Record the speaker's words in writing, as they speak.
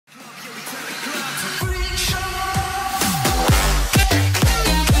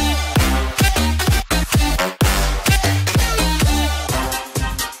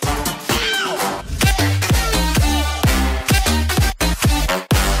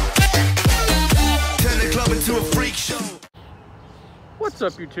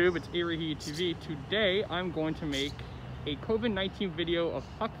What's up YouTube, it's Arihi TV. Today I'm going to make a COVID-19 video of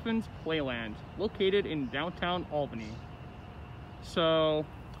Hoffman's Playland, located in downtown Albany. So,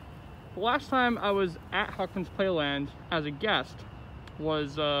 the last time I was at Hoffman's Playland as a guest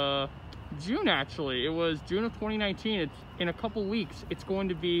was June actually. It was June of 2019. It's in a couple weeks. It's going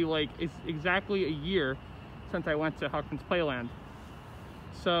to be it's exactly a year since I went to Hoffman's Playland.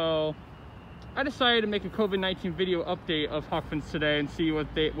 So, I decided to make a COVID-19 video update of Hoffman's today and see what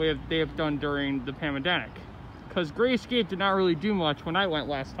they have done during the pandemic. Because Great Escape did not really do much when I went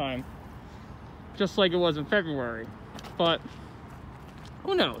last time, just like it was in February. But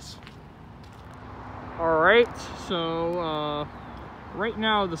who knows? Alright, so right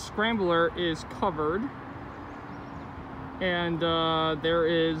now the Scrambler is covered. And there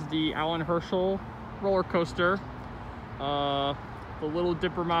is the Allan Herschel roller coaster. The Little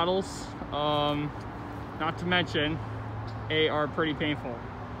Dipper models, not to mention, they are pretty painful.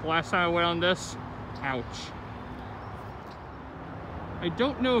 The last time I went on this, ouch. I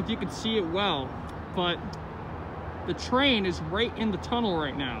don't know if you can see it well, but the train is right in the tunnel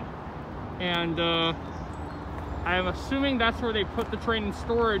right now. And I'm assuming that's where they put the train in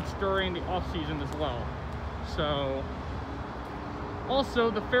storage during the off-season as well. So,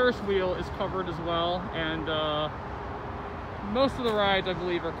 also the Ferris wheel is covered as well, and most of the rides, I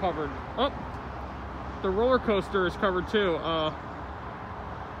believe, are covered. Oh, the roller coaster is covered too.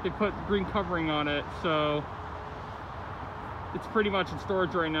 They put green covering on it, so it's pretty much in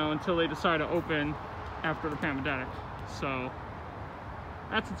storage right now until they decide to open after the pandemic. So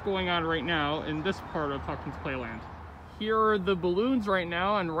that's what's going on right now in this part of Hoffman's Playland. Here are the balloons right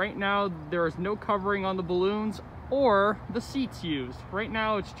now, and right now there is no covering on the balloons or the seats used. Right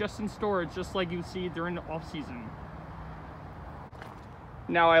now it's just in storage, just like you see during the off-season.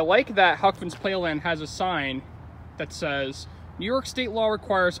 Now, I like that Hoffman's Playland has a sign that says, New York state law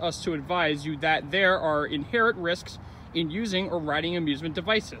requires us to advise you that there are inherent risks in using or riding amusement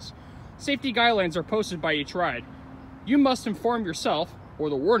devices. Safety guidelines are posted by each ride. You must inform yourself or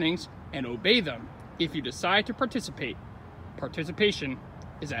the warnings and obey them if you decide to participate. Participation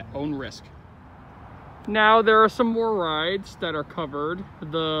is at own risk. Now, there are some more rides that are covered.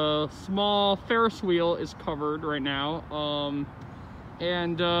 The small Ferris wheel is covered right now.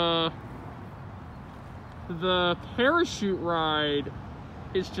 And the parachute ride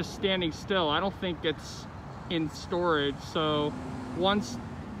is just standing still. I don't think it's in storage. So once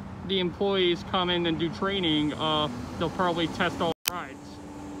the employees come in and do training, they'll probably test all the rides.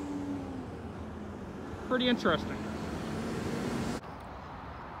 Pretty interesting.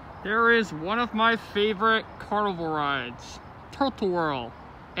 There is one of my favorite carnival rides, Turtle Whirl,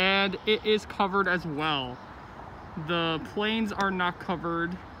 and it is covered as well. The planes are not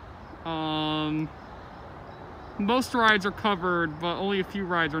covered. Most rides are covered, but only a few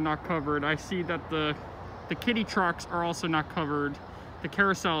rides are not covered. I see that the kiddie trucks are also not covered. The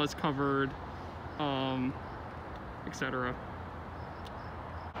carousel is covered, etc.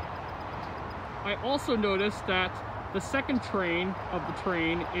 I also noticed that the second train of the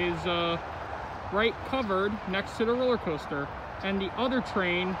train is right covered next to the roller coaster, and the other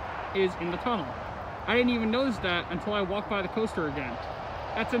train is in the tunnel. I didn't even notice that until I walked by the coaster again.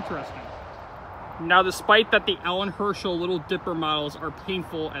 That's interesting. Now, despite that the Allan Herschel Little Dipper models are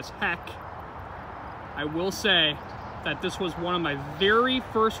painful as heck, I will say that this was one of my very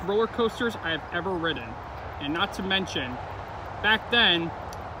first roller coasters I have ever ridden. And not to mention, back then,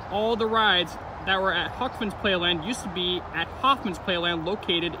 all the rides that were at Hoffman's Playland used to be at Hoffman's Playland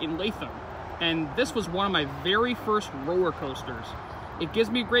located in Latham. And this was one of my very first roller coasters. It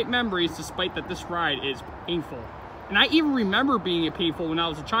gives me great memories, despite that this ride is painful. And I even remember being painful when I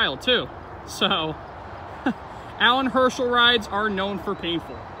was a child, too. So, Allan Herschel rides are known for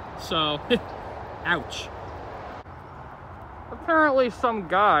painful. So, ouch. Apparently some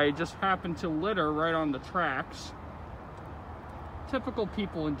guy just happened to litter right on the tracks. Typical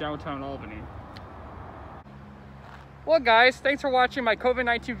people in downtown Albany. Well guys, thanks for watching my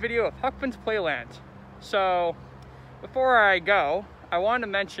COVID-19 video of Hoffman's Playland. So, before I go, I wanted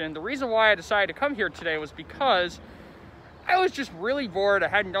to mention the reason why I decided to come here today was because I was just really bored. I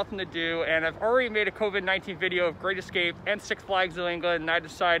had nothing to do, and I've already made a COVID-19 video of Great Escape and Six Flags New England, and I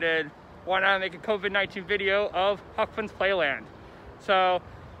decided, why not make a COVID-19 video of Hoffman's Playland? So,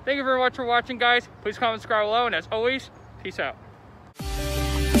 thank you very much for watching, guys. Please comment, subscribe below, and as always, peace out.